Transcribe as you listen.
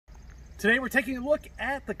Today we're taking a look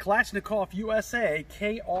at the Kalashnikov USA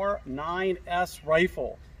KR-9S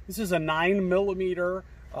rifle. This is a 9mm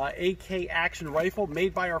AK action rifle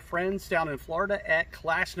made by our friends down in Florida at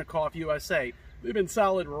Kalashnikov USA. They've been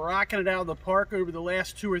solid rocking it out of the park over the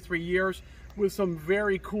last 2 or 3 years with some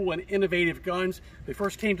very cool and innovative guns. They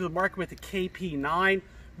first came to the market with the KP9,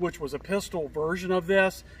 which was a pistol version of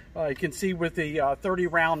this. You can see with the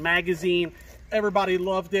 30-round magazine, everybody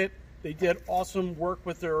loved it. They did awesome work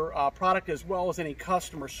with their product as well as any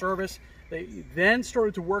customer service. They then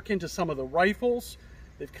started to work into some of the rifles.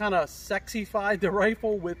 They've kind of sexified the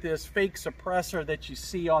rifle with this fake suppressor that you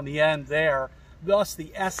see on the end there, thus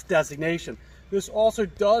the S designation. This also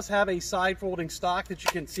does have a side folding stock that you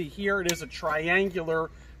can see here. It is a triangular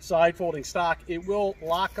side folding stock. It will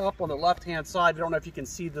lock up on the left hand side. I don't know if you can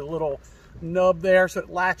see the little nub there, so it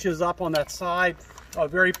latches up on that side. A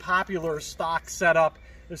very popular stock setup,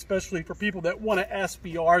 especially for people that want to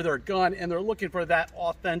SBR their gun and they're looking for that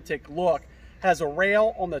authentic look. Has a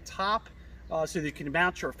rail on the top so that you can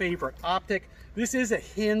mount your favorite optic. This is a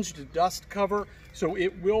hinged dust cover, so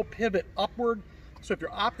it will pivot upward. So if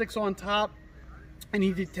your optic's on top and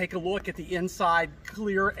you need to take a look at the inside,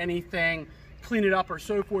 clear anything, clean it up or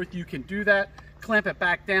so forth, you can do that. Clamp it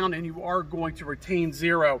back down and you are going to retain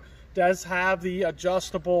zero. Does have the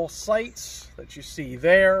adjustable sights that you see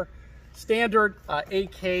there. Standard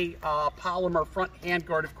AK polymer front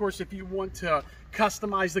handguard. Of course, if you want to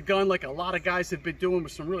customize the gun like a lot of guys have been doing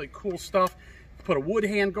with some really cool stuff, put a wood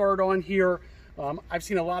handguard on here. I've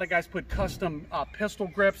seen a lot of guys put custom pistol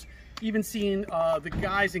grips. Even seen the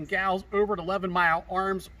guys and gals over at 11 Mile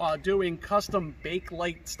Arms doing custom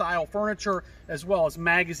Bakelite style furniture as well as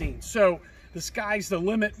magazines. So the sky's the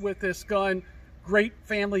limit with this gun. Great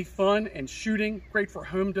family fun and shooting, great for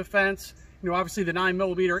home defense. You know, obviously the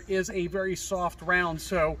 9mm is a very soft round,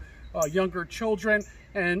 so younger children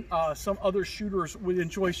and some other shooters would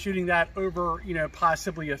enjoy shooting that over, you know,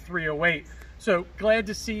 possibly a .308. So glad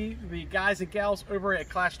to see the guys and gals over at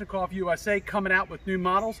Kalashnikov USA coming out with new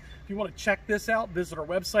models. If you want to check this out, visit our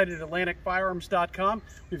website at AtlanticFirearms.com.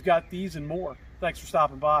 We've got these and more. Thanks for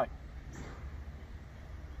stopping by.